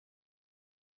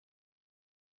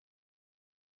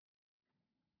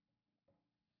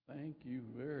Thank you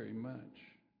very much.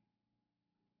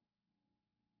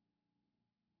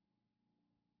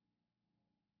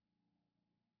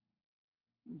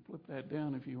 You can flip that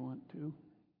down if you want to.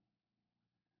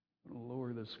 I'll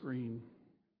lower the screen.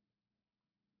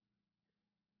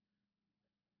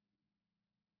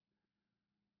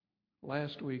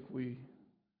 Last week we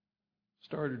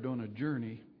started on a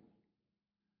journey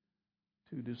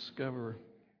to discover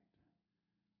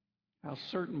how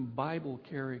certain Bible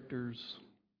characters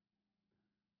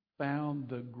found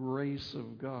the grace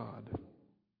of God.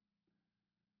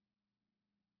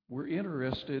 We're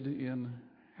interested in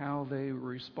how they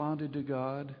responded to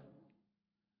God,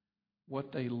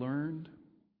 what they learned,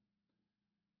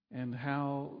 and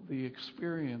how the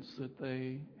experience that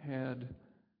they had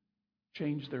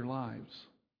changed their lives.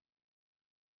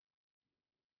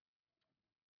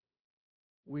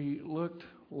 We looked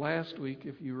last week,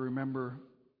 if you remember,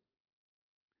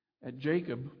 at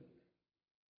Jacob.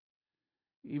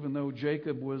 Even though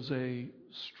Jacob was a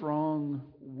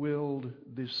strong-willed,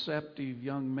 deceptive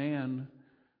young man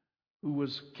who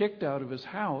was kicked out of his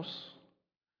house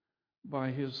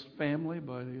by his family,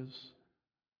 by his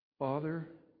father,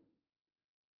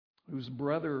 whose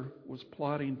brother was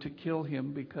plotting to kill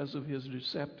him because of his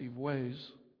deceptive ways.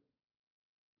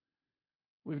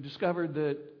 We've discovered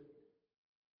that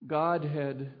God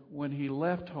had, when he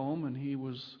left home and he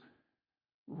was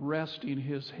resting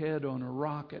his head on a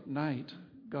rock at night,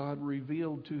 God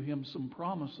revealed to him some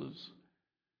promises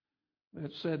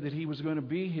that said that he was going to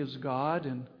be his God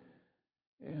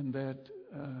and that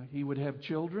he would have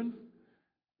children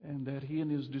and that he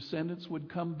and his descendants would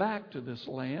come back to this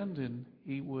land and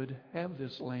he would have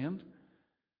this land.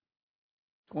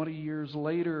 20 years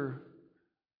later,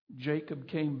 Jacob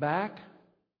came back,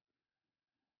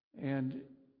 and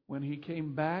when he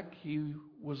came back, he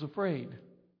was afraid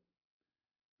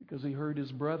because he heard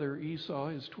his brother Esau,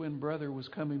 his twin brother, was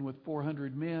coming with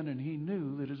 400 men, and he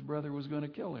knew that his brother was going to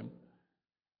kill him.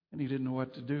 And he didn't know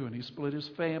what to do. And he split his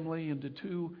family into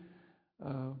two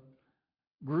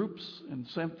groups and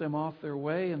sent them off their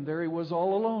way. And there he was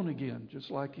all alone again, just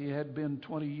like he had been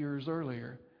 20 years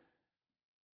earlier.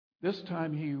 This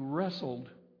time he wrestled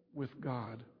with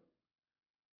God.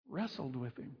 Wrestled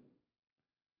with him.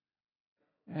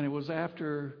 And it was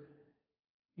after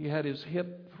he had his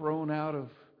hip thrown out of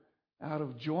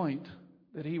joint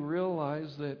that he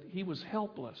realized that he was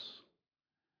helpless.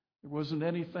 There wasn't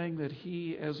anything that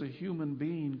he as a human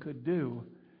being could do.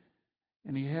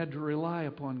 And he had to rely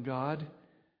upon God.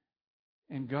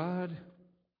 And God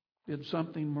did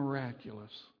something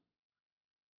miraculous.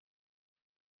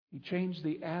 He changed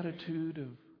the attitude of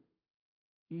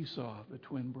Esau, the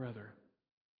twin brother.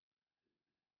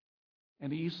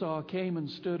 And Esau came,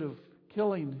 instead of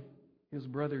killing his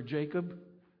brother Jacob,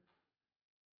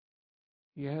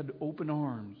 he had open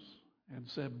arms and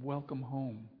said, "Welcome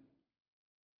home."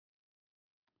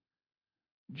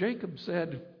 Jacob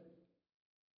said,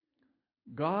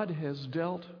 "God has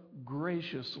dealt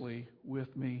graciously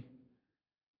with me,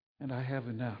 and I have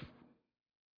enough."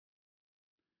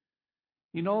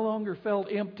 He no longer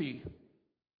felt empty.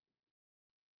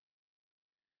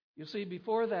 You see,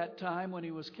 before that time, when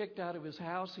he was kicked out of his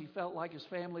house, he felt like his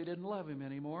family didn't love him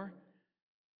anymore.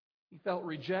 He felt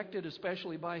rejected,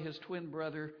 especially by his twin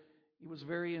brother. He was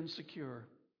very insecure.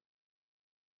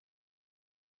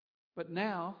 But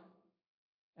now,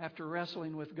 after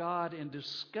wrestling with God and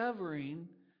discovering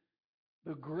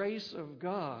the grace of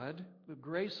God, the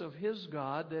grace of his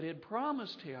God that had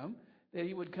promised him that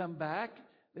he would come back,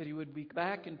 that he would be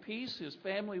back in peace, his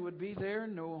family would be there,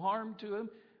 no harm to him.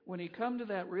 When he come to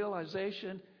that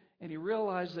realization and he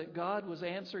realized that God was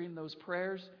answering those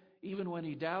prayers even when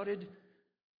he doubted,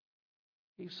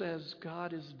 he says,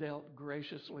 "God has dealt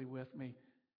graciously with me,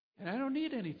 and I don't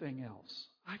need anything else.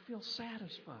 I feel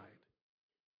satisfied."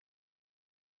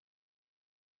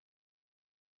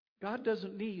 God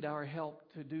doesn't need our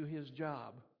help to do his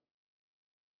job.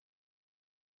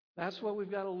 That's what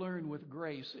we've got to learn with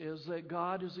grace, is that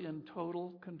God is in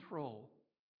total control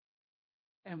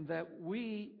and that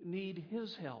we need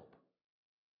his help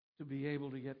to be able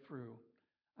to get through.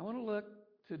 I want to look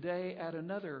today at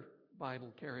another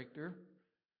Bible character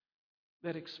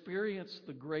that experienced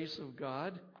the grace of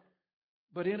God,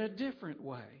 but in a different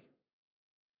way.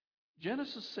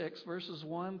 Genesis 6, verses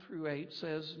 1 through 8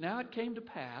 says, "Now it came to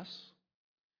pass,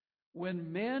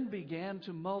 when men began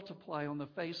to multiply on the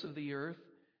face of the earth,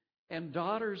 and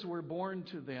daughters were born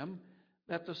to them,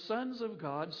 that the sons of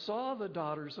God saw the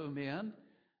daughters of men,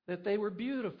 that they were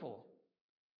beautiful,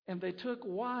 and they took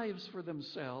wives for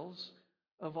themselves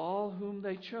of all whom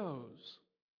they chose.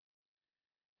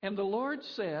 And the Lord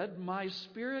said, My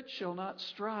spirit shall not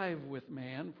strive with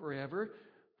man forever,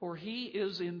 for he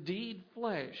is indeed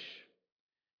flesh.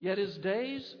 Yet his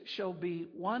days shall be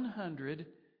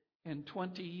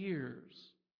 120 years.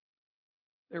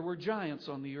 There were giants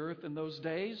on the earth in those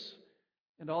days,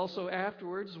 and also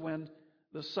afterwards when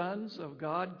the sons of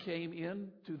God came in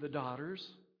to the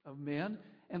daughters of men,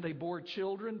 and they bore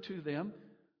children to them.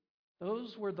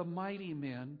 Those were the mighty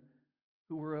men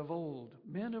who were of old,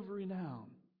 men of renown.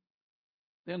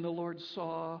 Then the Lord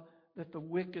saw that the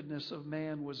wickedness of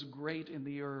man was great in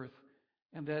the earth,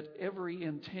 and that every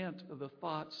intent of the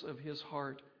thoughts of his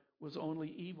heart was only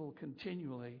evil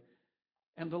continually.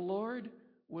 And the Lord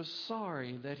was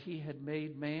sorry that he had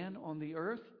made man on the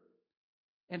earth,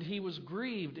 and he was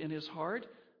grieved in his heart.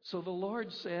 So the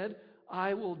Lord said,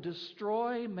 I will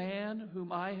destroy man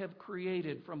whom I have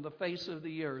created from the face of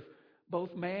the earth,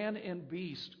 both man and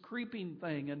beast, creeping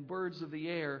thing and birds of the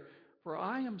air, for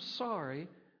I am sorry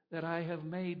that I have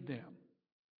made them.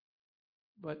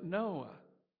 But Noah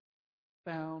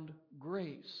found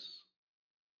grace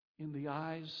in the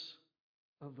eyes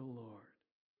of the Lord.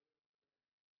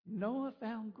 Noah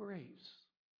found grace.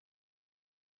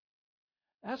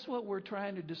 That's what we're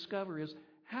trying to discover, is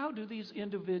how do these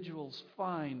individuals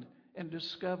find and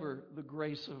discover the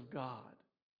grace of God?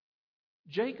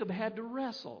 Jacob had to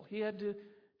wrestle. He had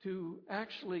to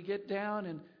actually get down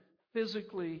and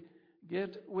physically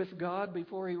get with God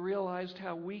before he realized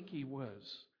how weak he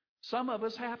was. Some of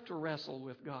us have to wrestle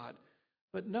with God.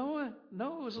 But Noah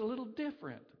was a little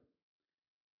different.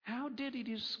 How did he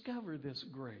discover this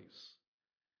grace?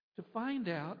 To find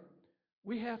out,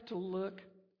 we have to look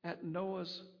at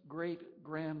Noah's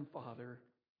great-grandfather,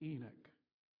 Enoch.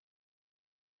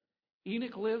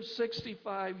 Enoch lived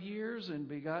 65 years and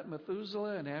begot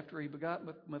Methuselah, and after he begot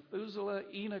Methuselah,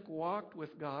 Enoch walked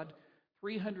with God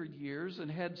 300 years and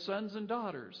had sons and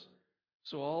daughters.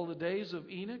 So all the days of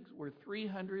Enoch were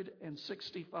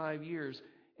 365 years.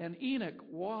 And Enoch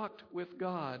walked with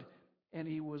God, and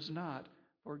he was not,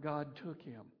 for God took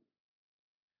him.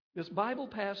 This Bible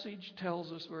passage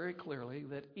tells us very clearly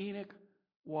that Enoch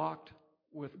walked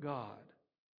with God.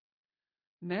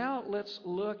 Now let's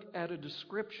look at a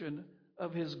description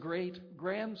of his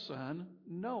great-grandson,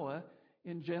 Noah,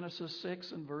 in Genesis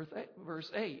 6 and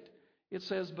verse 8. It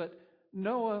says, But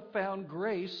Noah found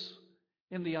grace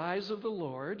in the eyes of the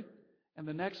Lord. And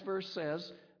the next verse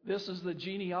says, this is the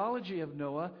genealogy of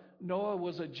Noah. Noah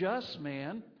was a just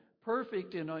man,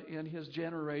 perfect in his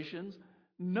generations.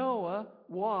 Noah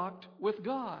walked with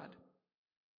God.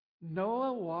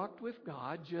 Noah walked with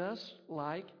God just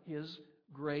like his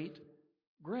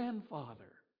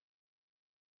great-grandfather.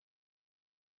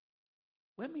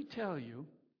 Let me tell you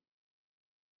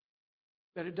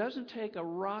that it doesn't take a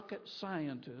rocket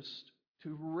scientist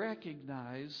to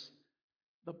recognize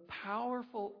the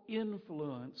powerful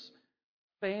influence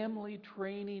family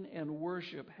training and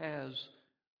worship has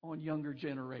on younger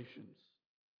generations.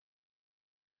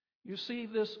 You see,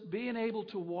 this being able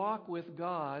to walk with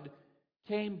God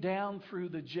came down through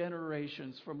the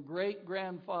generations, from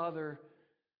great-grandfather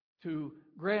to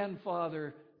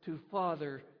grandfather to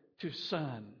father to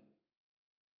son.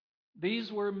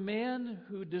 These were men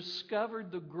who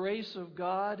discovered the grace of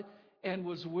God and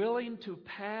was willing to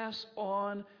pass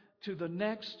on to the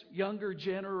next younger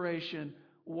generation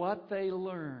what they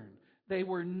learned. They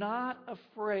were not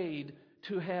afraid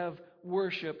to have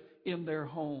worship in their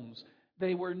homes.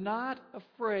 They were not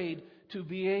afraid to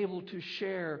be able to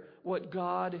share what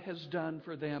God has done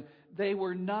for them. They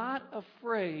were not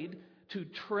afraid to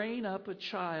train up a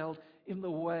child in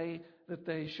the way that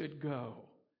they should go.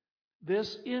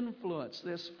 This influence,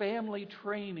 this family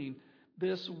training,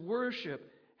 this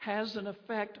worship has an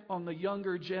effect on the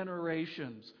younger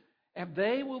generations. And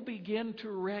they will begin to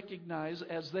recognize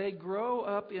as they grow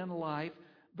up in life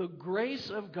the grace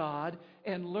of God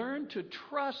and learn to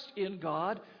trust in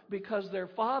God because their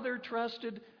father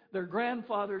trusted, their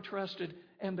grandfather trusted,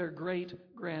 and their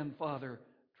great-grandfather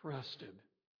trusted.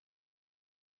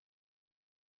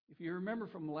 If you remember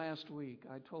from last week,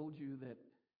 I told you that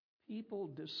people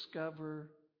discover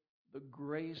the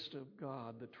grace of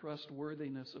God, the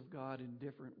trustworthiness of God in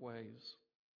different ways.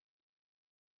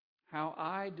 How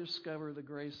I discover the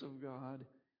grace of God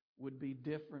would be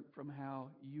different from how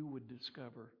you would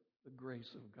discover the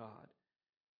grace of God.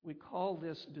 We call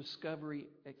this discovery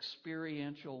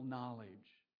experiential knowledge.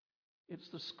 It's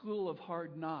the school of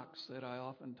hard knocks that I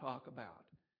often talk about.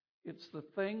 It's the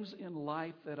things in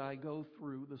life that I go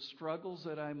through, the struggles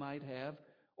that I might have,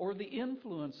 or the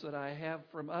influence that I have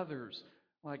from others,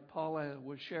 like Paula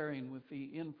was sharing with the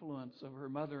influence of her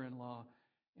mother-in-law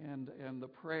and the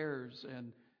prayers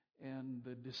and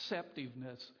the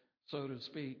deceptiveness, so to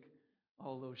speak.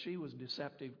 Although she was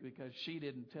deceptive because she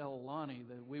didn't tell Lonnie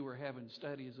that we were having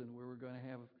studies and we were going to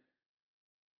have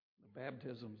the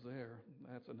baptisms there.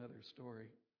 That's another story.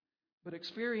 But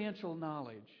experiential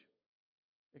knowledge,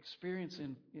 experience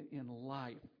in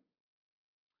life.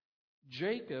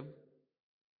 Jacob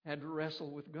had to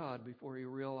wrestle with God before he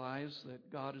realized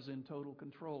that God is in total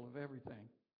control of everything.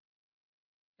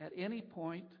 At any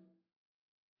point,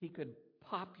 he could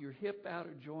pop your hip out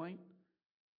of joint.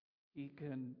 He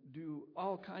can do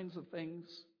all kinds of things,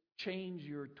 change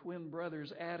your twin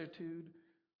brother's attitude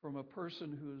from a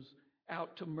person who's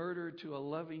out to murder to a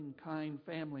loving, kind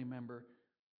family member.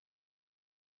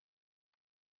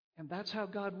 And that's how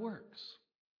God works.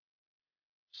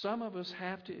 Some of us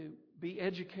have to be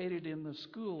educated in the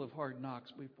school of hard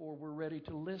knocks before we're ready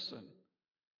to listen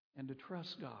and to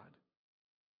trust God.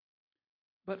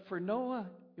 But for Noah,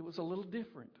 it was a little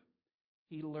different.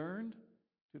 He learned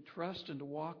to trust and to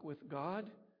walk with God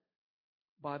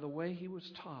by the way he was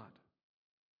taught,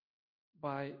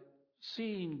 by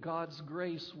seeing God's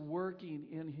grace working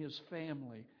in his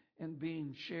family and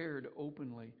being shared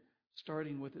openly,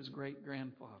 starting with his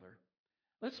great-grandfather.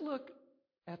 Let's look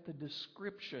at the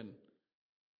description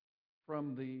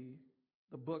from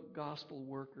the book Gospel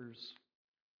Workers,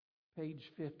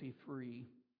 page 53.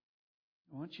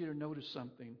 I want you to notice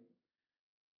something.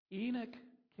 Enoch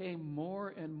came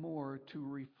more and more to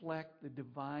reflect the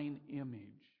divine image.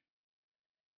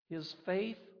 His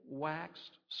faith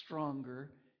waxed stronger.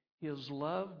 His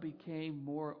love became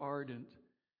more ardent.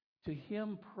 To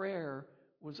him, prayer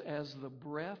was as the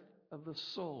breath of the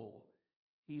soul.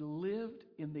 He lived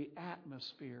in the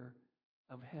atmosphere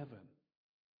of heaven.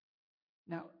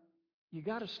 Now, you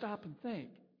got to stop and think.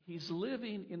 He's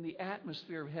living in the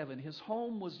atmosphere of heaven. His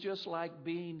home was just like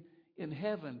being in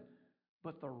heaven,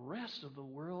 but the rest of the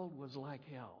world was like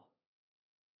hell.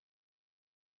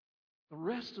 The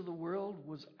rest of the world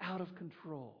was out of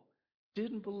control,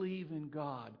 didn't believe in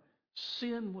God.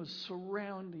 Sin was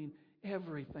surrounding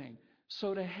everything.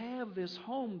 So to have this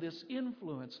home, this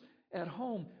influence at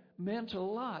home, meant a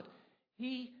lot.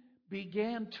 He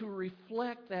began to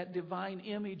reflect that divine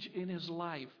image in his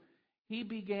life. He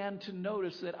began to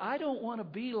notice that I don't want to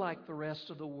be like the rest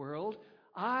of the world.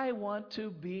 I want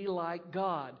to be like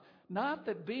God. Not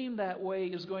that being that way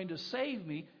is going to save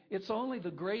me. It's only the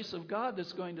grace of God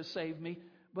that's going to save me.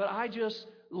 But I just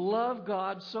love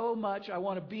God so much, I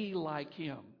want to be like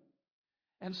Him.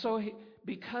 And so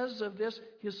because of this,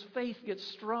 his faith gets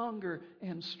stronger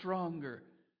and stronger.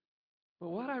 But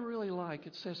what I really like,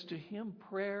 it says to him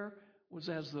prayer was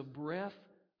as the breath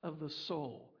of the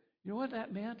soul. You know what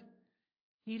that meant?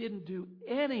 He didn't do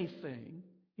anything.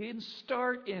 He didn't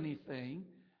start anything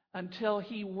until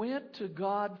he went to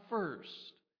God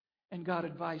first and got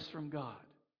advice from God.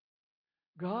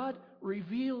 God,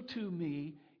 reveal to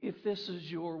me if this is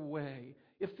your way,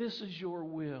 if this is your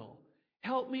will.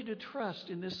 Help me to trust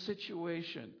in this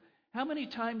situation. How many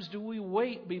times do we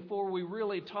wait before we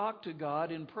really talk to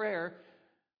God in prayer?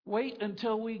 Wait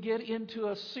until we get into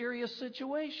a serious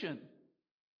situation.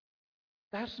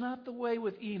 That's not the way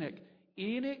with Enoch.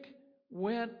 Enoch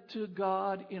went to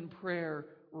God in prayer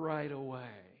right away,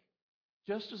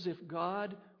 just as if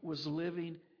God was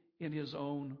living in his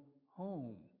own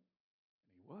home.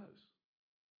 And he was.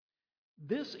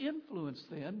 This influence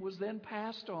then was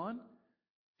passed on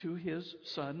to his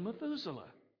son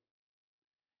Methuselah.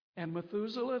 And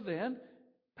Methuselah then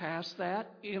passed that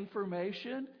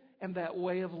information and that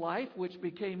way of life, which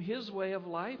became his way of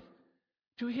life,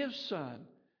 to his son,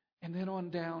 and then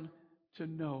on down to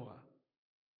Noah.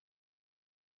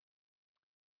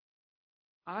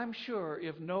 I'm sure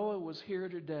if Noah was here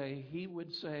today, he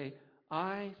would say,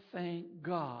 I thank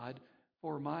God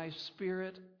for my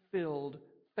spirit-filled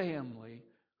family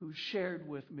who shared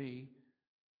with me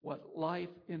what life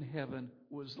in heaven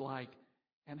was like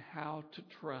and how to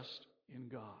trust in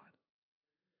God.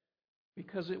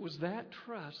 Because it was that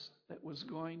trust that was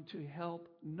going to help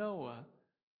Noah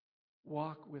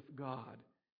walk with God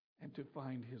and to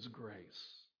find his grace.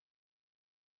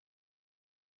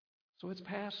 So it's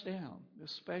passed down.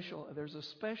 There's a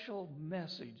special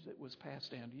message that was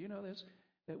passed down. Do you know this?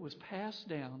 That was passed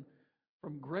down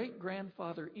from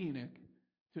great-grandfather Enoch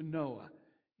to Noah.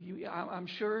 I'm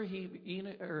sure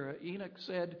Enoch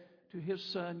said to his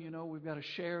son, we've got to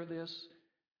share this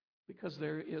because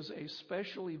there is a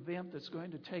special event that's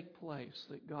going to take place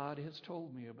that God has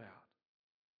told me about.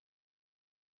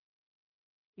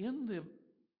 In the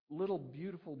little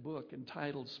beautiful book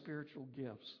entitled Spiritual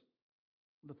Gifts,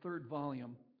 the third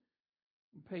volume,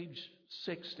 page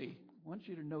 60, I want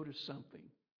you to notice something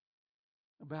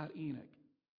about Enoch.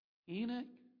 Enoch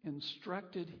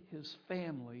instructed his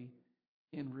family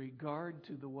in regard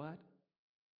to the what?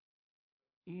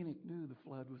 Enoch knew the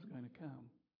flood was going to come.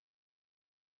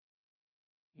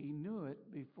 He knew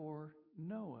it before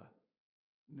Noah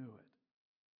knew it.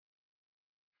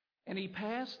 And he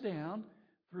passed down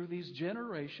through these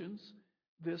generations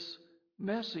this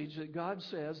message that God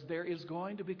says there is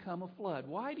going to become a flood.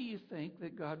 Why do you think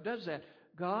that God does that?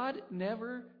 God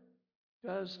never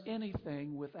does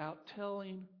anything without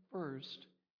telling first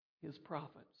his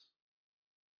prophets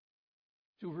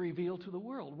to reveal to the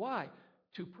world. Why?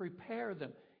 To prepare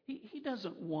them. He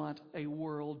doesn't want a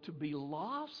world to be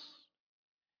lost.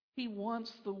 He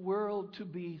wants the world to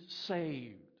be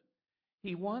saved.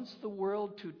 He wants the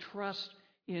world to trust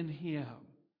in Him.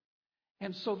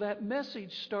 And so that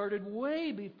message started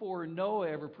way before Noah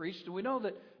ever preached. And we know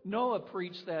that Noah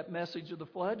preached that message of the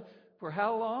flood for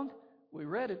how long? We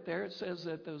read it there. It says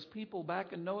that those people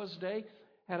back in Noah's day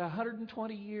had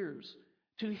 120 years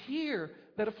to hear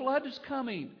that a flood is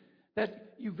coming,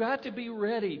 that you've got to be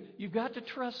ready. You've got to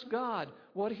trust God.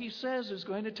 What He says is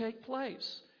going to take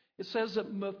place. It says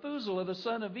that Methuselah, the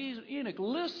son of Enoch,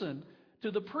 listened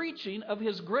to the preaching of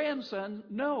his grandson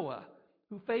Noah,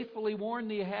 who faithfully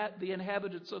warned the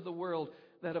inhabitants of the world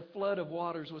that a flood of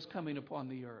waters was coming upon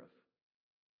the earth.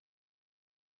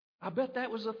 I bet that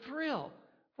was a thrill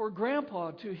for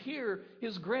Grandpa to hear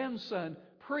his grandson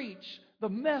preach the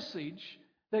message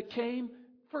that came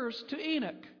first to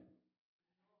Enoch.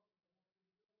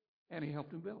 And he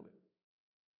helped him build it.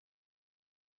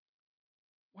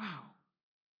 Wow.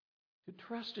 To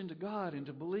trust into God and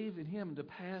to believe in Him, to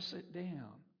pass it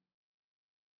down.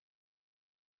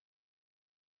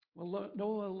 Well,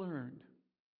 Noah learned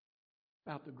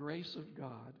about the grace of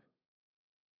God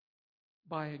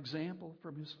by example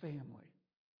from his family.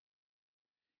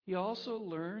 He also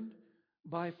learned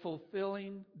by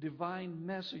fulfilling divine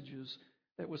messages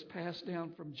that was passed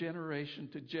down from generation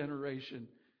to generation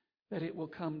that it will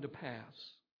come to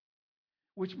pass,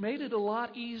 which made it a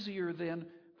lot easier then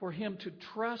for him to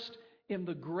trust in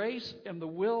the grace and the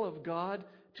will of God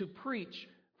to preach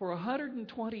for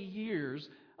 120 years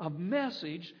a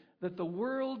message that the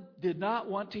world did not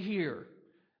want to hear.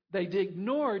 They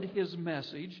ignored his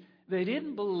message. They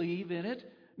didn't believe in it,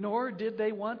 nor did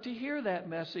they want to hear that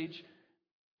message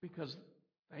because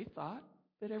they thought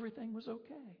that everything was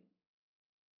okay.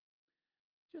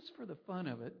 Just for the fun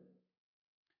of it,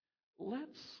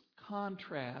 let's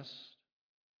contrast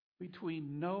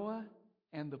between Noah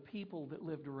and the people that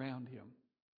lived around him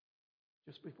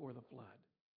just before the flood.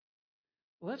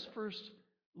 Let's first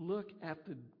look at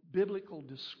the biblical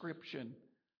description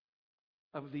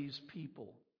of these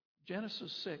people.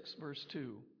 Genesis 6, verse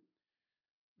 2.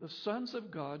 The sons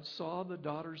of God saw the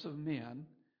daughters of men,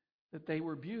 that they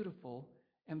were beautiful,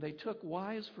 and they took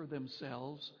wives for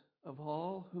themselves of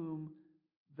all whom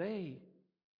they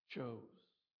chose.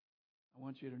 I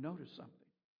want you to notice something.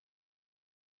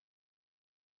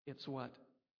 It's what?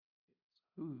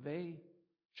 It's who they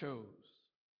chose.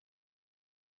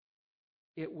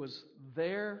 It was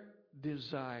their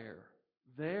desire,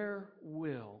 their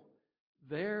will,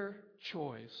 their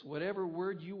choice, whatever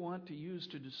word you want to use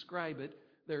to describe it,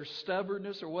 their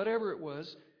stubbornness or whatever it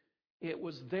was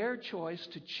their choice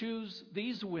to choose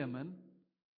these women,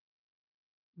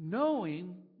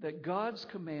 knowing that God's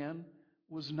command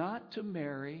was not to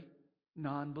marry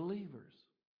non-believers.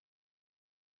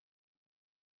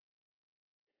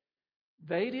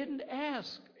 They didn't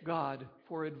ask God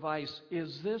for advice.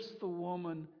 Is this the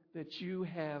woman that you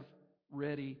have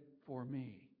ready for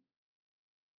me?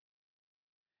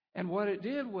 And what it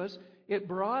did was it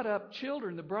brought up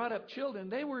children. It brought up children.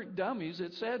 They weren't dummies.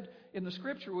 It said in the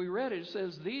scripture we read it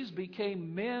says these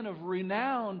became men of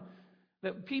renown,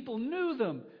 that people knew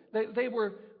them. They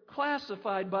were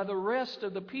classified by the rest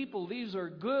of the people. These are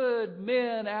good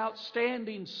men,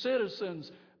 outstanding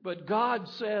citizens. But God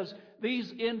says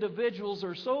these individuals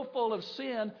are so full of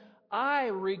sin, I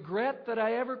regret that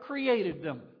I ever created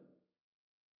them.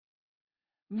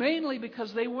 Mainly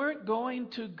because they weren't going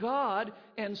to God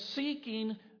and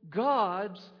seeking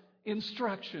God's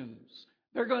instructions.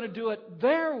 They're going to do it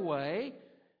their way,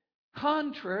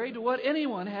 contrary to what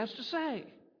anyone has to say,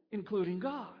 including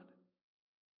God.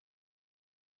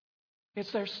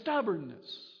 It's their stubbornness.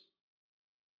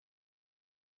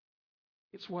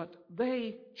 It's what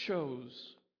they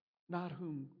chose, not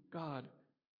whom God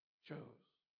chose.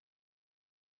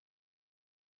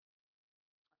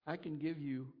 I can give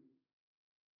you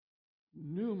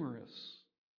numerous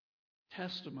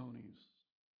testimonies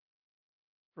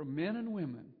from men and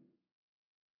women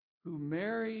who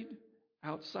married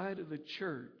outside of the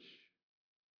church,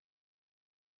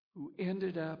 who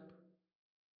ended up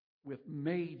with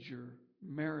major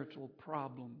marital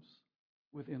problems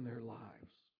within their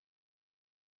lives.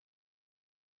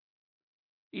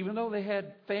 Even though they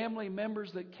had family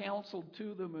members that counseled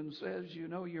to them and says, you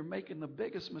know, you're making the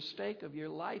biggest mistake of your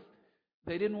life,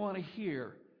 they didn't want to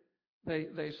hear.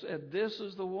 They said, this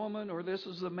is the woman or this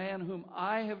is the man whom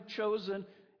I have chosen,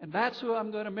 and that's who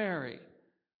I'm going to marry,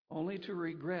 only to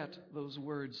regret those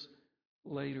words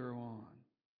later on.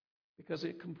 Because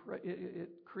it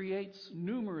creates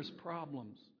numerous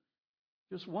problems.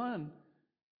 Just one,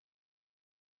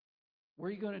 where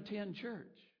are you going to attend church?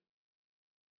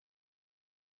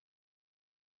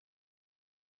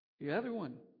 The other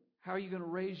one, how are you going to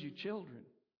raise your children?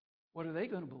 What are they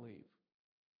going to believe?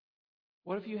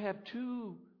 What if you have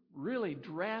two really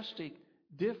drastic,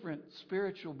 different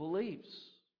spiritual beliefs?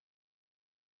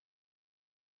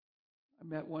 I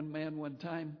met one man one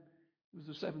time who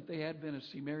was a Seventh-day Adventist.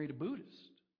 He married a Buddhist.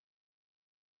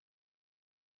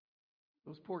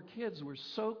 Those poor kids were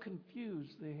so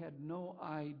confused they had no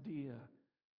idea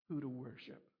who to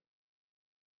worship.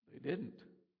 They didn't.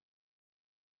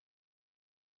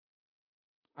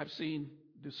 I've seen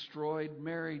destroyed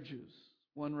marriages,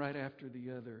 one right after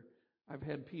the other. I've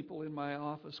had people in my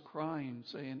office crying,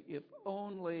 saying, if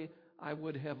only I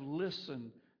would have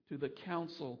listened to the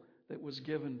counsel that was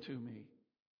given to me.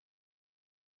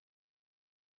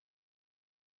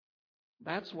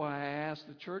 That's why I asked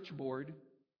the church board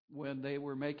when they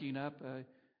were making up a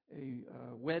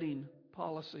wedding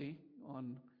policy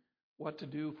on what to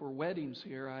do for weddings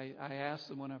here. I asked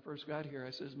them when I first got here,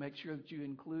 I says, make sure that you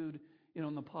include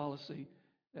in the policy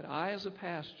that I as a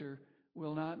pastor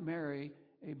will not marry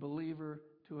a believer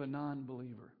to a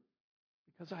non-believer,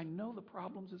 because I know the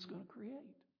problems it's going to create.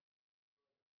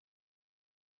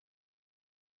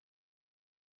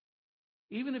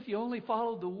 Even if you only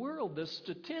followed the world, the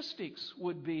statistics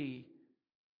would be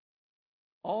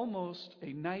almost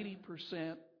a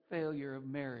 90% failure of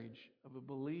marriage of a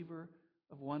believer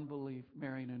of one belief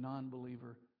marrying a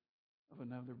non-believer of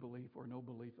another belief or no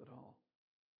belief at all.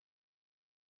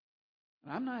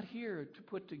 And I'm not here to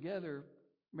put together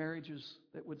marriages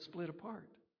that would split apart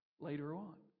later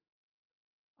on.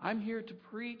 I'm here to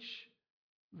preach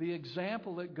the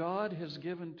example that God has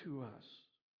given to us.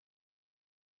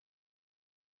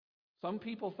 Some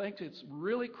people think it's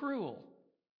really cruel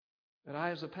that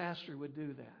I as a pastor would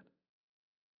do that.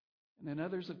 And then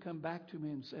others have come back to me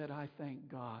and said, I thank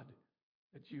God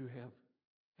that you have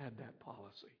had that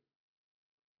policy.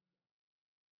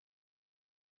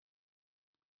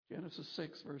 Genesis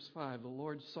 6, verse 5, the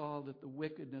Lord saw that the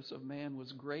wickedness of man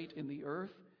was great in the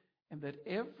earth, and that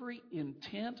every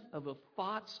intent of the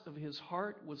thoughts of his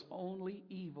heart was only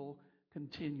evil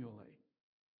continually.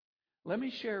 Let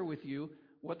me share with you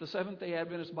what the Seventh-day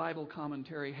Adventist Bible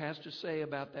Commentary has to say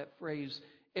about that phrase,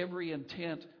 every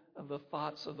intent of the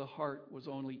thoughts of the heart was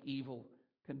only evil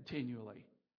continually.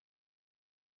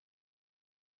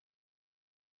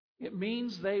 It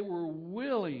means they were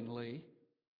willingly,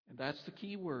 and that's the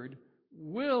key word,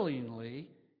 willingly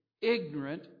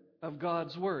ignorant of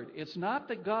God's Word. It's not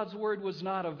that God's Word was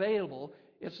not available.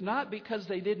 It's not because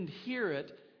they didn't hear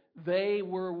it. They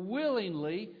were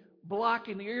willingly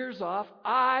blocking the ears off.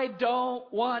 I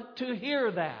don't want to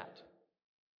hear that.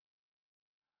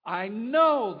 I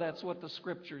know that's what the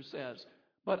Scripture says.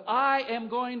 But I am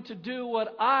going to do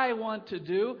what I want to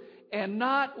do and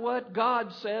not what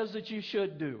God says that you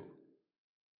should do.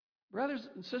 Brothers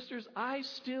and sisters, I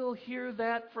still hear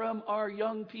that from our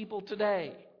young people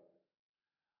today.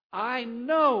 I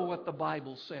know what the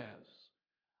Bible says.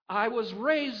 I was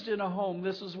raised in a home.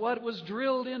 This is what was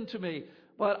drilled into me.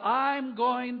 But I'm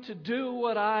going to do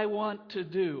what I want to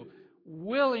do,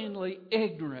 willingly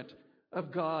ignorant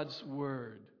of God's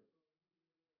Word.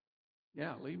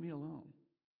 Yeah, leave me alone.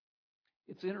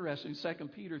 It's interesting, 2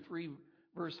 Peter 3,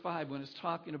 verse 5, when it's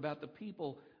talking about the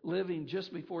people living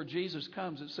just before Jesus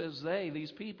comes, it says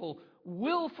these people,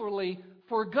 willfully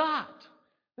forgot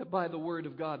that by the Word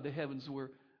of God the heavens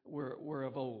were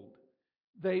of old.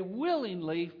 They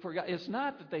willingly forgot. It's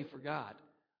not that they forgot.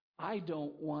 I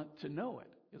don't want to know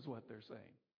it, is what they're saying.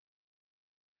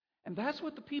 And that's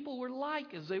what the people were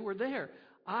like as they were there.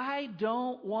 I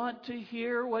don't want to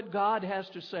hear what God has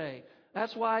to say.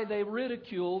 That's why they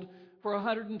ridiculed, for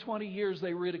 120 years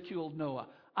they ridiculed Noah.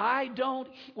 I don't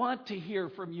want to hear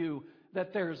from you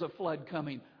that there's a flood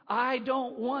coming. I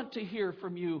don't want to hear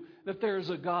from you that there's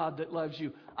a God that loves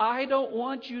you. I don't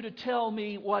want you to tell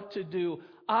me what to do.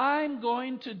 I'm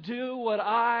going to do what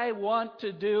I want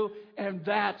to do, and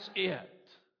that's it.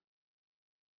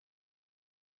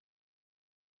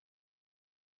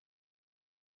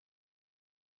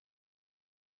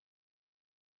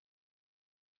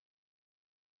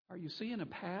 Are you seeing a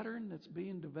pattern that's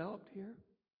being developed here?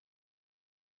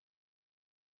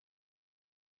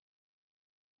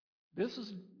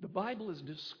 The Bible is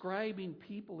describing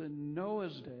people in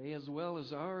Noah's day as well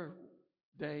as our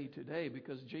day today,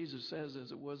 because Jesus says,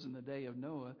 as it was in the day of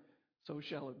Noah, so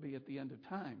shall it be at the end of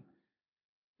time.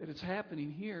 That it's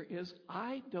happening here is,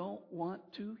 I don't want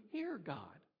to hear God.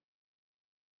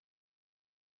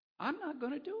 I'm not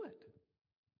going to do it.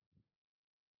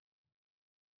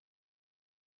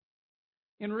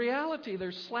 In reality,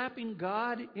 they're slapping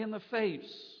God in the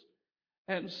face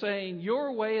and saying,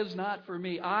 your way is not for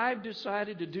me. I've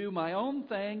decided to do my own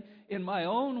thing in my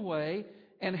own way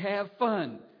and have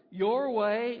fun. Your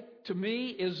way, to me,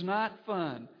 is not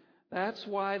fun. That's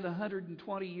why the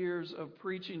 120 years of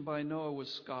preaching by Noah was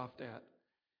scoffed at.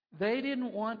 They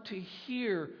didn't want to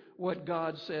hear what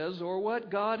God says or what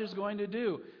God is going to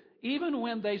do. Even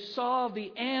when they saw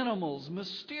the animals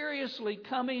mysteriously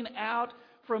coming out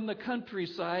from the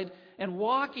countryside and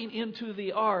walking into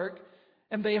the ark,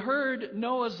 and they heard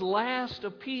Noah's last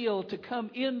appeal to come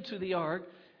into the ark,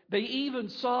 they even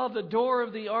saw the door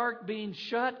of the ark being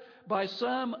shut by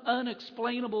some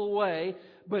unexplainable way,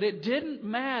 but it didn't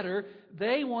matter.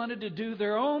 They wanted to do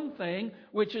their own thing,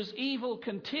 which is evil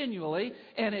continually,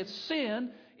 and it's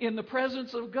sin in the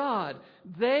presence of God.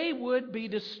 They would be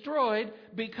destroyed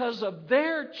because of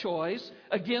their choice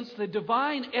against the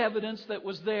divine evidence that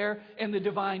was there and the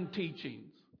divine teachings.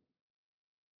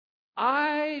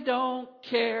 I don't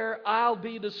care, I'll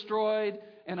be destroyed,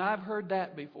 and I've heard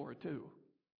that before too.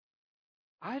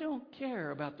 I don't care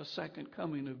about the second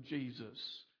coming of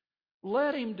Jesus.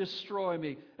 Let Him destroy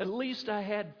me. At least I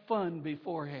had fun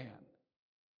beforehand.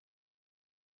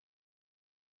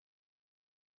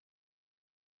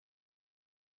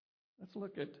 Let's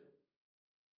look at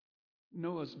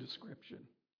Noah's description.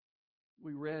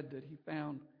 We read that he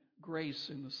found grace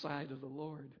in the sight of the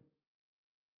Lord.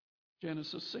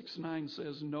 Genesis 6:9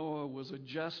 says Noah was a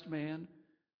just man,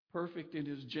 perfect in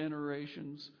his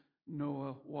generations.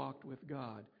 Noah walked with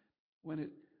God. When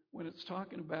it's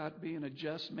talking about being a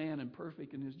just man and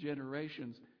perfect in his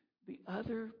generations, the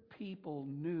other people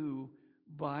knew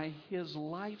by his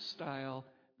lifestyle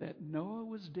that Noah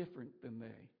was different than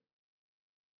they.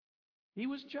 He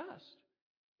was just.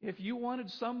 If you wanted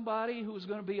somebody who was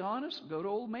going to be honest, go to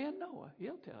old man Noah.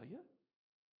 He'll tell you.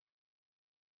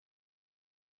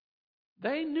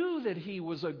 They knew that he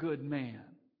was a good man,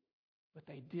 but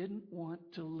they didn't want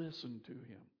to listen to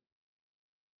him.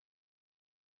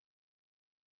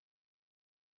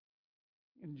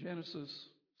 In Genesis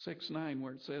 6:9,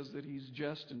 where it says that he's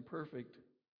just and perfect,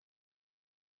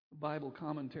 the Bible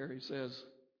commentary says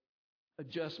a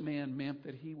just man meant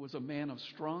that he was a man of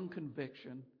strong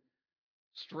conviction,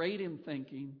 straight in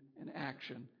thinking and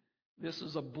action. This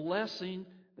is a blessing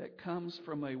that comes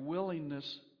from a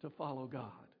willingness to follow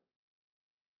God.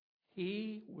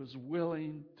 He was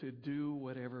willing to do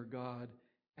whatever God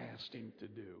asked him to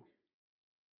do.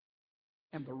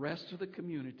 And the rest of the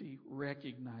community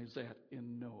recognized that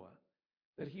in Noah,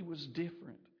 that he was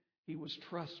different. He was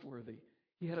trustworthy.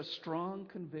 He had a strong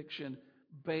conviction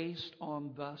based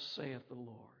on thus saith the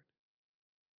Lord.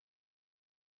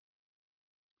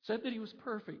 Said that he was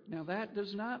perfect. Now that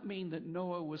does not mean that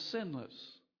Noah was sinless.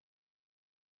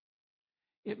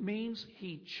 It means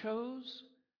he chose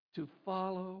to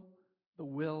follow the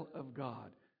will of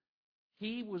God.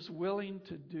 He was willing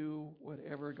to do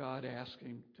whatever God asked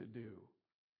him to do.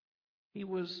 He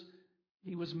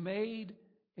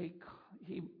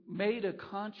made a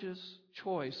conscious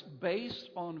choice based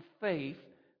on faith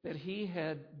that he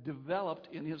had developed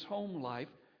in his home life,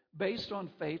 based on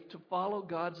faith to follow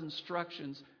God's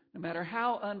instructions, no matter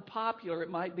how unpopular it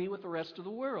might be with the rest of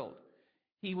the world.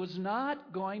 He was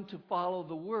not going to follow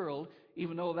the world,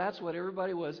 even though that's what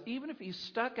everybody was. Even if he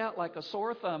stuck out like a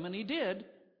sore thumb, and he did,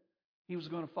 he was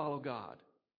going to follow God.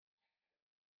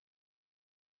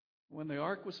 When the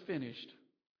ark was finished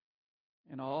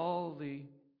and all the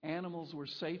animals were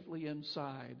safely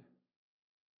inside,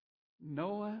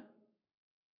 Noah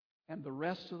and the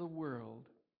rest of the world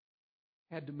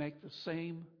had to make the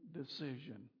same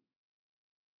decision.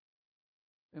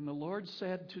 And the Lord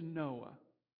said to Noah,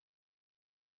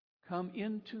 "Come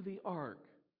into the ark,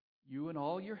 you and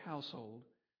all your household,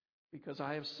 because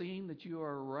I have seen that you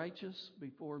are righteous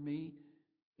before me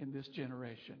in this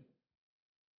generation."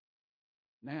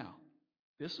 Now,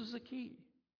 this is the key.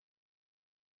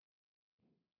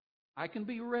 I can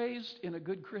be raised in a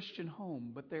good Christian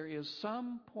home, but there is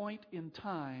some point in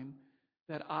time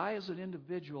that I as an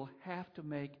individual have to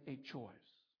make a choice.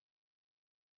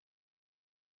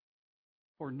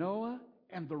 For Noah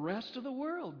and the rest of the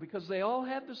world, because they all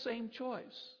had the same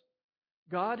choice.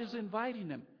 God is inviting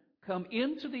them. come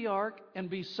into the ark and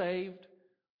be saved,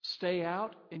 stay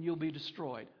out and you'll be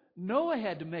destroyed. Noah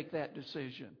had to make that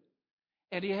decision.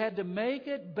 And he had to make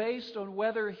it based on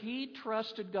whether he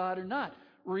trusted God or not.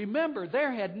 Remember,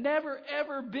 there had never,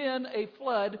 ever been a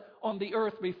flood on the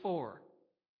earth before.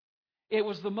 It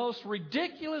was the most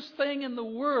ridiculous thing in the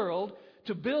world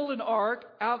to build an ark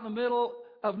out in the middle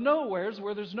of nowheres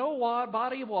where there's no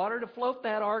body of water to float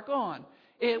that ark on.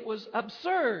 It was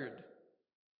absurd.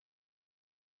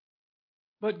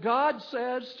 But God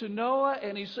says to Noah,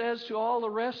 and He says to all the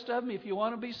rest of them, if you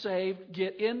want to be saved,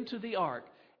 get into the ark.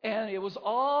 And it was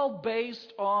all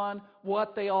based on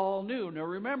what they all knew. Now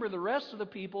remember, the rest of the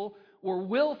people were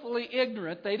willfully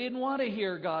ignorant. They didn't want to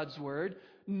hear God's word.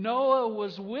 Noah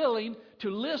was willing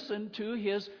to listen to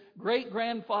his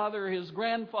great-grandfather, his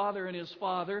grandfather, and his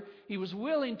father. He was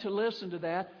willing to listen to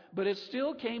that, but it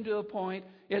still came to a point,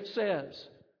 it says,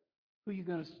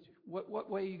 what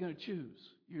way are you going to choose?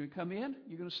 You're going to come in,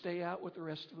 you're going to stay out with the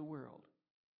rest of the world.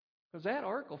 Because that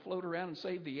ark will float around and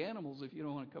save the animals if you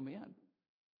don't want to come in.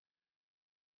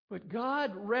 But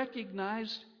God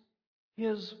recognized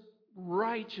His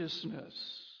righteousness.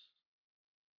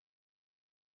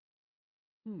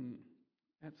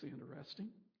 That's interesting.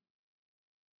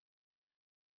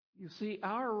 You see,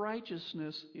 our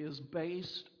righteousness is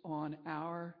based on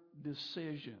our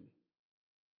decision.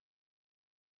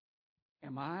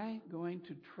 Am I going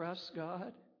to trust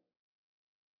God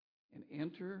and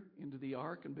enter into the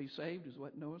ark and be saved, is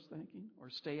what Noah's thinking, or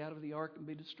stay out of the ark and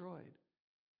be destroyed?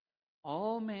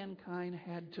 All mankind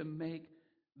had to make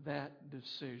that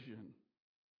decision.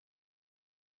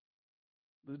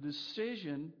 The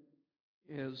decision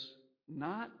is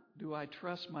not, do I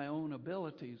trust my own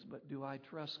abilities, but do I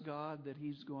trust God that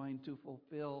He's going to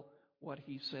fulfill what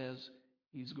He says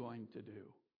He's going to do?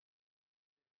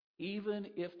 Even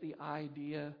if the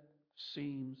idea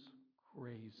seems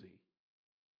crazy.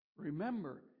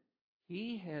 Remember,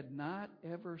 he had not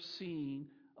ever seen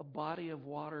a body of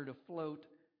water to float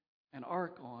an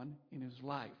ark on in his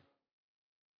life.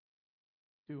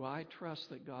 Do I trust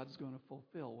that God's going to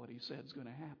fulfill what He said is going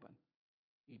to happen?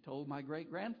 He told my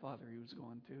great-grandfather He was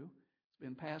going to. It's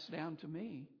been passed down to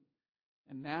me.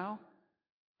 And now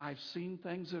I've seen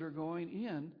things that are going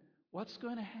in. What's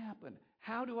going to happen?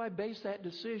 How do I base that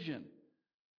decision?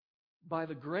 By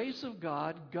the grace of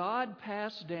God, God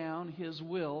passed down His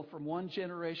will from one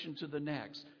generation to the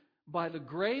next. By the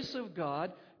grace of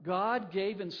God, God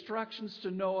gave instructions to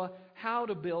Noah how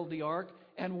to build the ark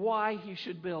and why he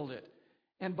should build it.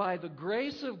 And by the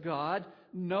grace of God,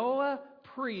 Noah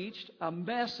preached a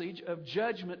message of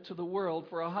judgment to the world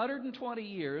for 120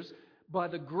 years. By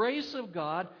the grace of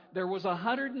God, there was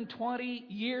 120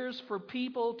 years for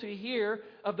people to hear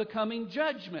of the coming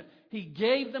judgment. He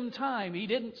gave them time. He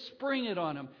didn't spring it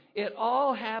on them. It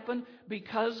all happened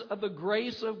because of the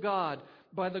grace of God.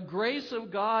 By the grace of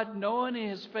God, Noah and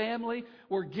his family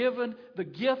were given the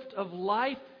gift of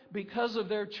life because of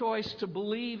their choice to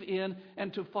believe in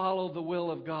and to follow the will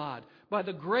of God. By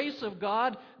the grace of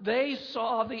God, they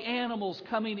saw the animals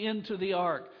coming into the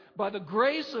ark. By the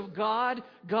grace of God,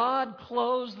 God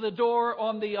closed the door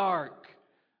on the ark.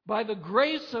 By the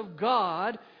grace of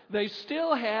God, they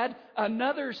still had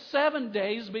another 7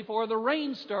 days before the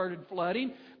rain started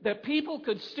flooding that people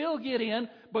could still get in,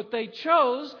 but they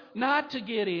chose not to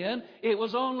get in. It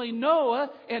was only Noah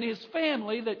and his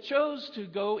family that chose to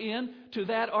go in to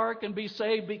that ark and be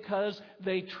saved because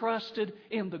they trusted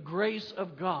in the grace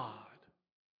of God.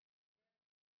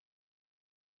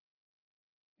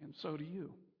 And so do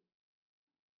you.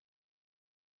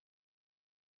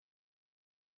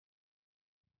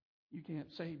 You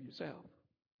can't save yourself.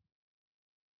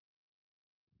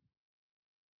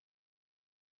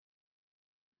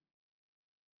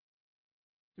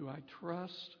 Do I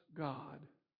trust God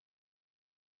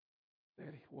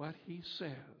that what He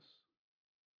says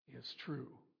is true?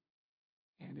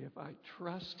 And if I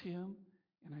trust Him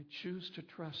and I choose to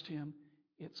trust Him,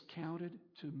 it's counted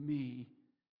to me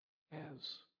as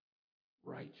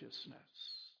righteousness.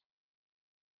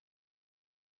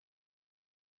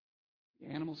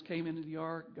 The animals came into the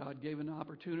ark. God gave an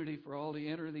opportunity for all to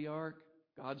enter the ark.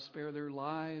 God spared their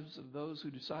lives of those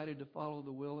who decided to follow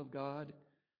the will of God.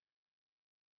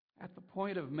 At the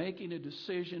point of making a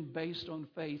decision based on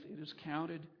faith, it is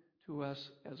counted to us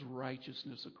as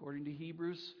righteousness. According to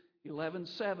Hebrews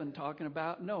 11:7, talking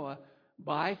about Noah,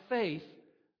 by faith,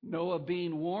 Noah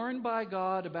being warned by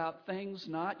God about things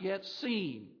not yet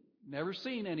seen, never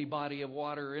seen any body of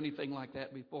water or anything like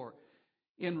that before,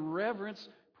 in reverence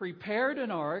prepared an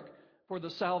ark for the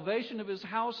salvation of his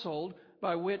household,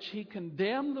 by which he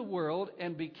condemned the world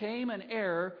and became an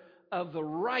heir of the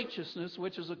righteousness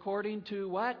which is according to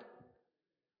what?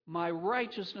 My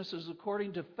righteousness is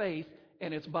according to faith,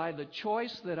 and it's by the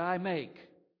choice that I make.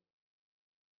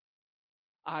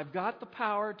 I've got the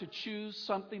power to choose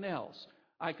something else.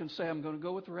 I can say I'm going to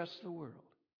go with the rest of the world.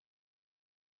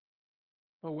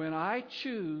 But when I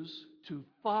choose to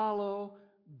follow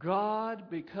God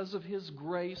because of His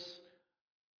grace,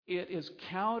 it is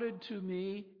counted to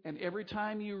me, and every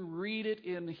time you read it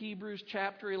in Hebrews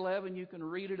chapter 11, you can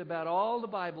read it about all the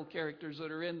Bible characters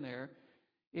that are in there.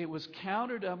 It was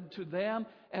counted up to them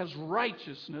as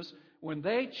righteousness when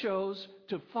they chose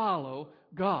to follow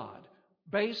God,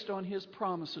 based on His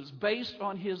promises, based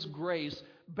on His grace,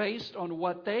 based on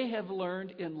what they have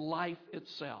learned in life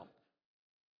itself.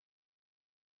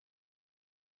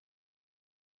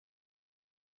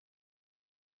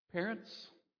 Parents,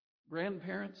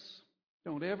 grandparents,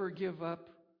 don't ever give up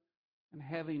on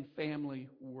having family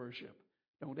worship.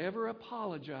 Don't ever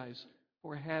apologize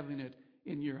for having it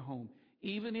in your home.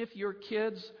 Even if your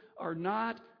kids are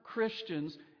not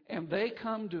Christians and they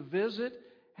come to visit,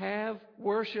 have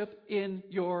worship in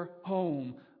your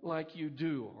home like you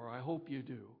do, or I hope you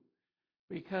do.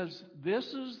 Because this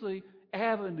is the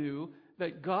avenue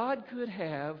that God could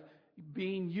have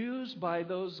being used by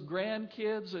those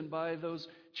grandkids and by those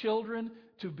children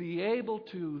to be able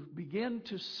to begin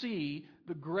to see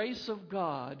the grace of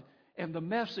God and the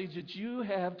message that you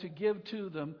have to give to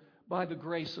them by the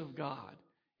grace of God.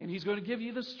 And He's going to give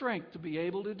you the strength to be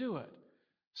able to do it.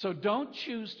 So don't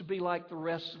choose to be like the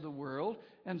rest of the world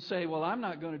and say, well, I'm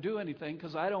not going to do anything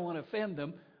because I don't want to offend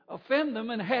them. Offend them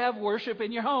and have worship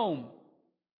in your home.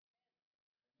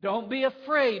 Don't be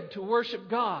afraid to worship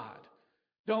God.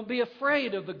 Don't be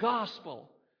afraid of the gospel.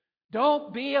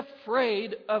 Don't be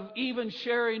afraid of even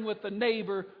sharing with the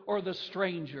neighbor or the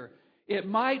stranger. It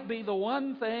might be the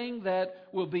one thing that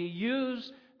will be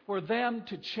used for them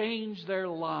to change their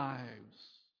lives.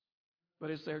 But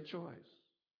it's their choice.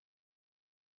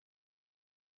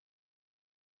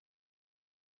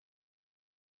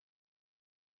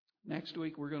 Next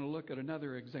week, we're going to look at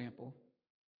another example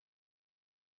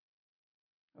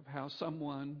of how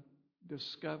someone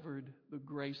discovered the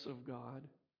grace of God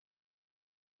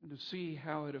and to see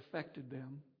how it affected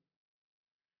them.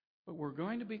 But we're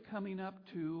going to be coming up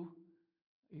to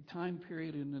a time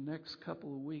period in the next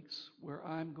couple of weeks where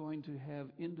I'm going to have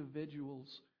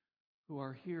individuals who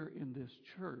are here in this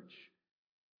church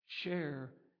share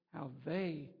how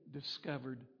they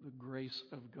discovered the grace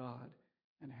of God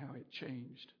and how it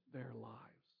changed their lives.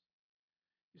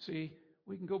 You see,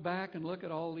 we can go back and look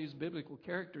at all these biblical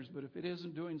characters, but if it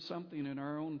isn't doing something in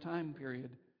our own time period,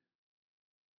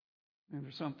 then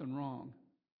there's something wrong.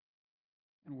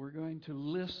 And we're going to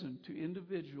listen to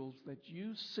individuals that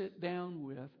you sit down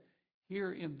with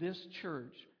here in this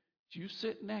church, that you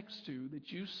sit next to,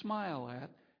 that you smile at,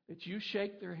 that you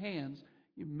shake their hands.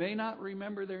 You may not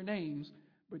remember their names,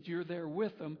 but you're there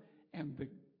with them, and the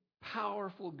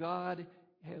powerful God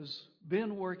has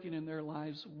been working in their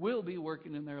lives, will be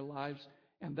working in their lives,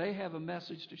 and they have a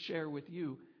message to share with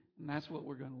you, and that's what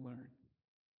we're going to learn.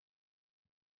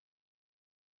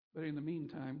 But in the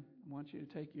meantime, I want you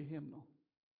to take your hymnal.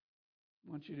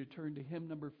 I want you to turn to hymn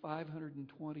number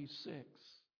 526.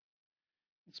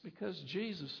 It's because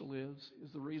Jesus lives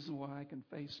is the reason why I can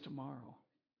face tomorrow.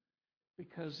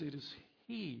 Because it is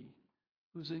He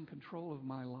who's in control of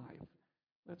my life.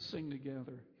 Let's sing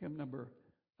together hymn number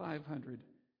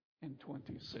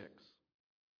 526.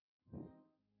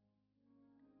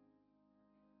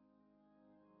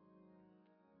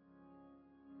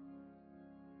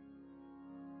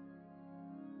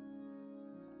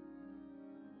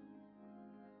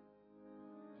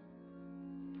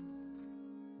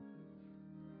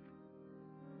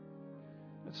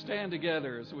 Let's stand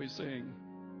together as we sing.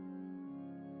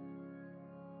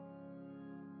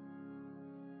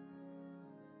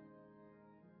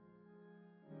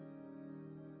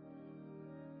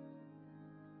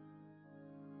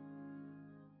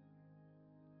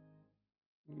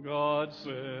 God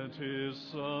sent His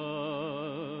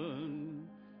Son.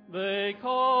 They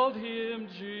called Him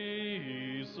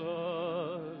Jesus.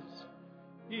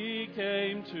 He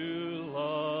came to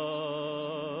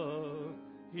love,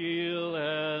 heal,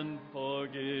 and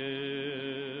forgive.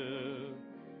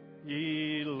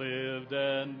 He lived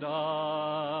and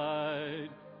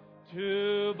died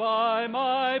to buy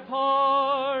my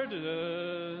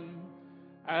pardon.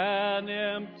 An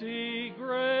empty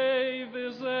grave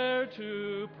is there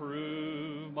to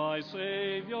prove my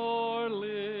Savior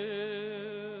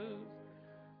lives.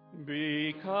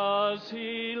 Because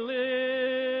He lives,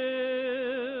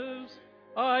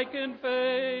 I can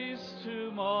face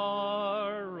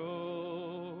tomorrow.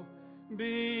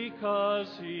 Because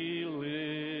He lives,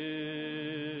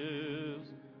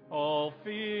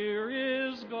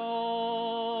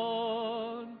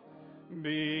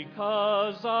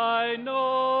 because I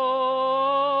know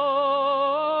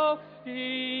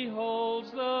He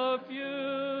holds the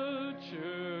future,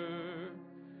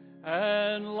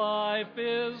 and life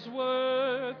is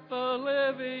worth the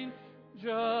living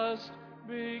just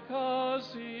because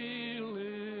He lives.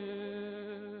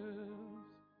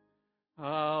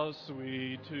 How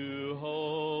sweet to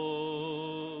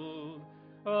hold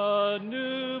a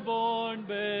newborn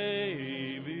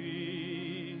baby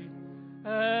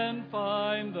and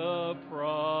find the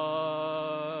pride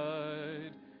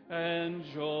and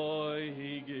joy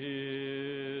He gives.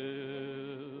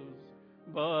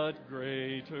 But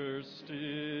greater still,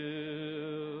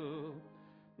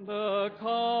 the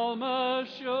calm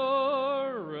assurance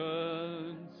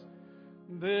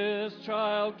this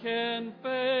child can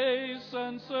face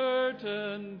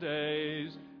uncertain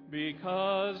days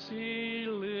because He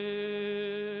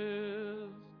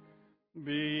lives.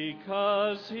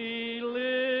 Because He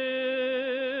lives,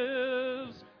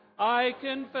 I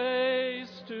can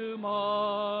face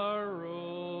tomorrow.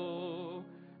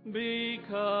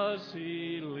 Because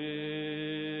He lives,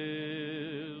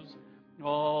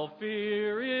 all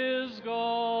fear is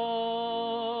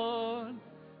gone.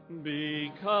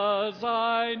 Because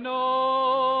I know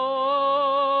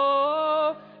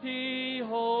He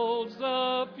holds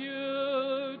the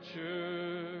future,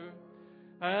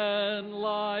 and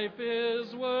life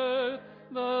is worth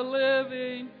the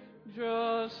living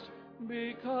just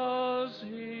because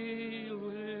He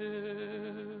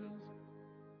lives.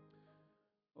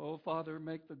 Oh, Father,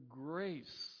 make the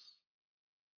grace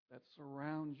that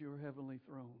surrounds your heavenly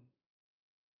throne,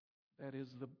 that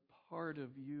is the part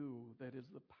of you, that is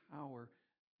the power,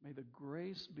 may the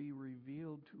grace be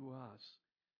revealed to us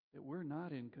that we're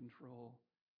not in control,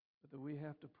 but that we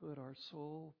have to put our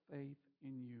sole faith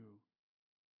in you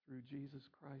through Jesus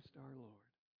Christ our Lord.